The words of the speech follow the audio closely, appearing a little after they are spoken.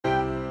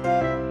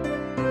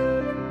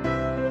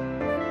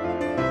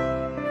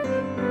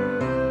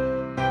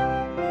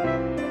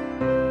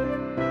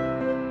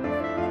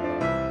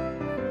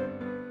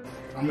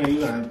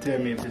tell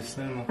me if it's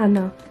similar. I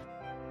know.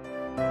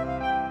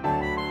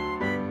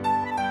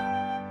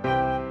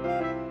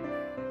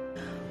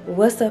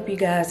 What's up, you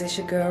guys? It's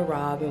your girl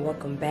Rob and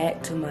welcome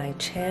back to my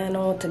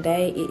channel.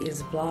 Today it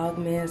is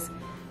Vlogmas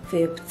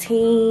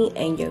 15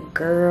 and your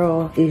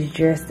girl is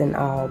dressed in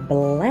all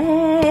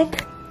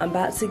black. I'm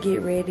about to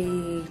get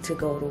ready to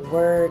go to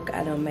work.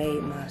 I done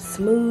made my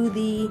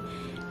smoothie.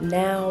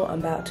 Now I'm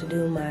about to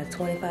do my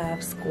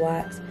 25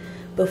 squats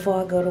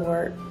before I go to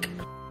work.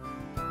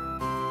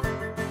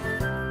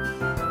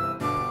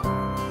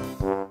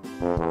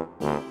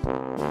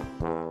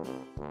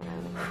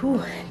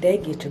 Whew, they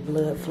get your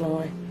blood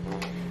flowing.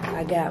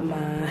 I got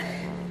my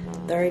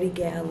 30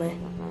 gallons.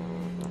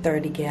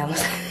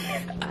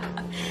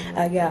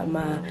 I got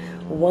my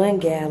 1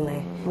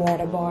 gallon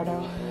water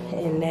bottle,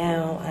 and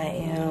now I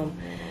am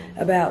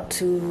about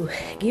to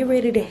get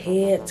ready to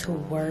head to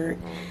work.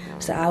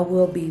 So I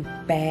will be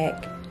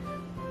back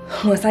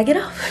once I get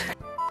off.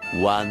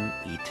 One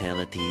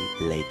eternity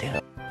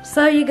later.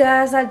 So you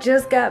guys, I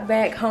just got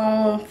back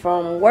home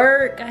from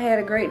work. I had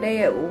a great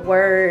day at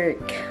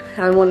work.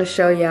 I want to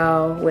show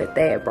y'all what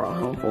Dad brought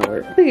home from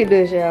work. Look at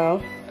this,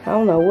 y'all. I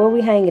don't know where we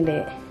hanging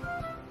at.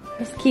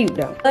 It's cute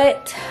though.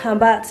 But I'm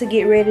about to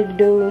get ready to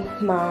do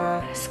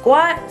my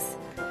squats,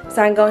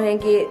 so I can go ahead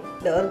and get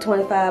the other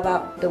 25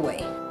 out the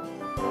way.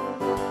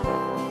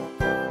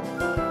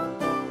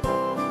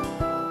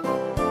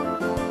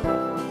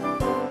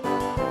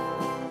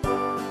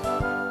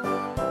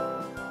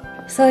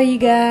 So you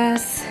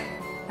guys,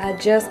 I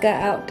just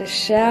got out the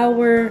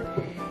shower.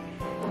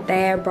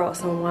 Dad brought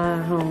some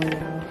wine home,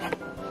 y'all.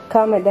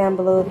 Comment down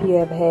below if you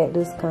ever had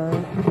this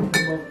kind.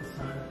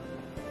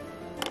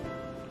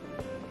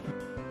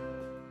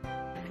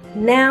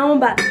 Now I'm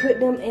about to put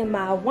them in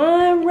my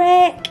wine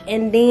rack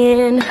and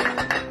then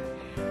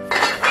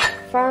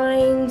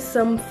find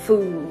some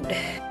food.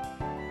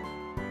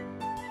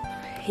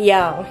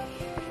 Y'all,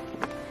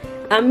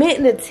 I meant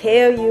to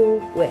tell you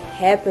what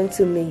happened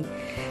to me.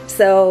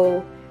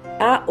 So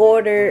I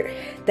ordered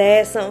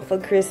Dad something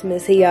for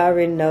Christmas. He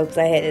already knows because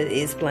I had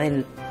to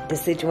explain the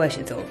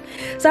situation to him.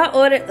 So I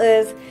ordered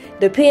us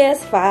the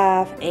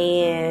PS5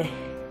 and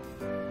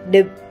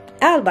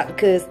I was about to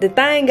cuss. The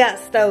thing got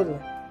stolen.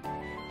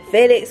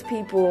 FedEx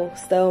people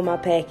stole my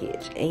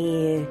package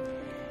and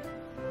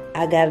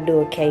I gotta do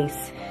a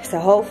case. So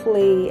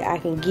hopefully I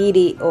can get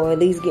it or at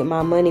least get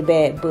my money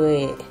back,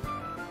 but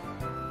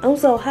I'm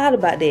so hot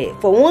about that.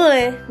 For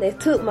one, they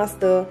took my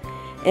stuff.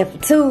 And for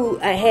two,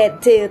 I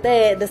had to tell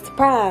Dad the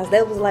surprise.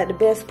 That was like the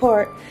best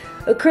part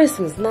of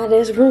Christmas. Now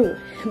that's ruined.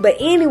 But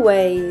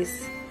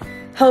anyways,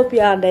 hope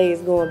y'all day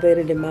is going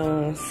better than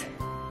mine.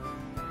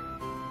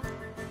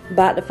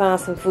 About to find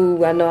some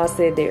food. I know I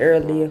said that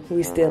earlier.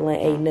 We still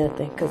ain't ate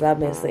nothing because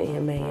I've been sitting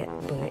here mad.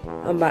 But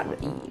I'm about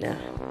to eat now.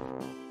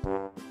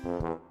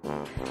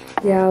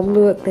 Y'all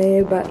look, they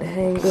about to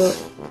hang up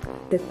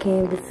the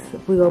canvas.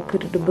 We gonna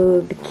put it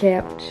above the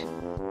couch.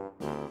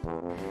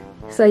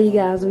 So you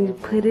guys, we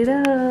put it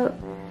up.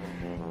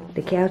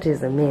 The couch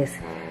is a mess.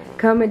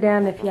 Comment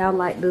down if y'all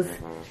like this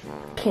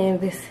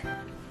canvas.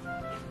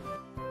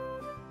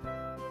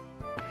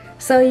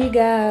 So you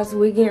guys,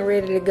 we getting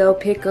ready to go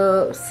pick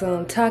up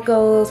some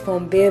tacos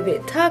from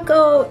Velvet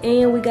Taco,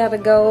 and we gotta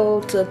go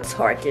to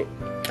Target.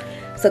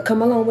 So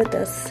come along with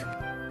us.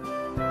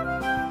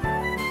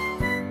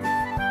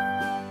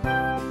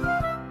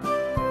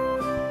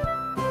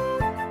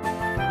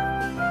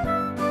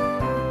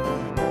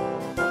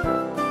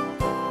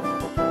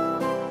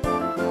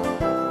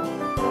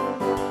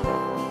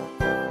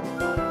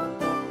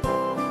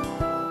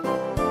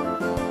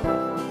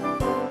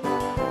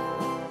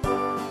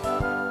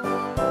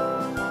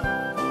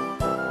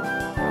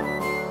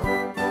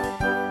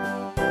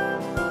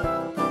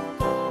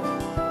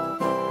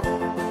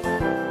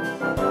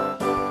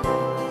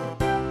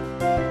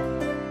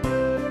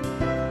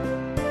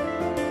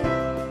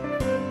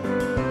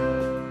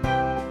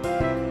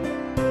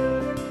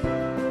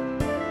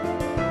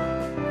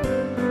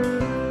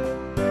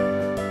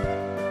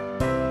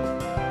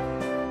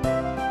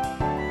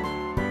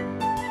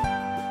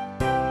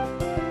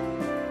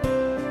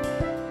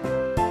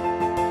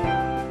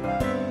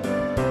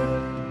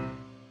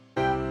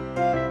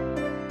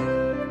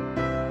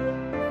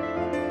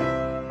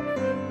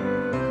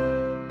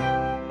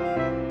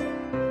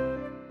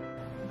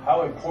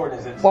 How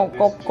important is it to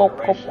this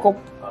generation,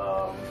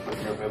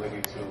 with your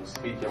ability to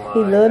speak your mind?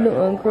 He love the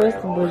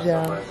Uncrustables,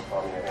 y'all.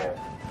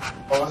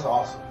 Oh, that's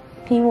awesome.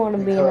 He want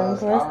to be an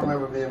Uncrustable. I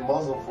remember being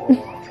Muslim for a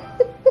long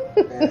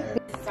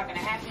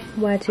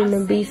time. Watching the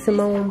B.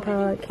 Simone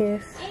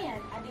podcast.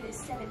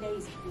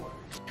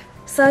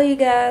 So you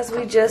guys,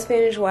 we just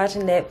finished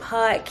watching that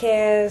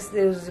podcast.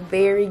 It was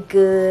very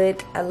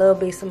good. I love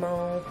B.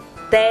 Simone.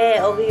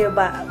 Dad over here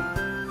about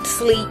to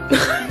sleep.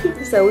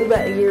 So we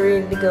about to get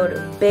ready to go to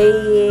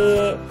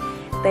bed.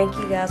 Thank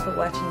you guys for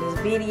watching this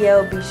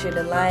video. Be sure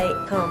to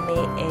like,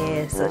 comment,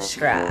 and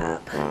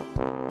subscribe.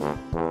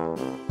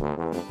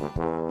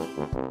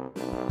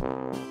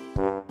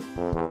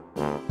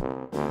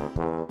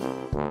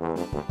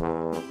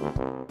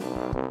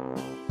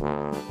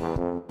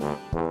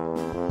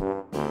 Bye.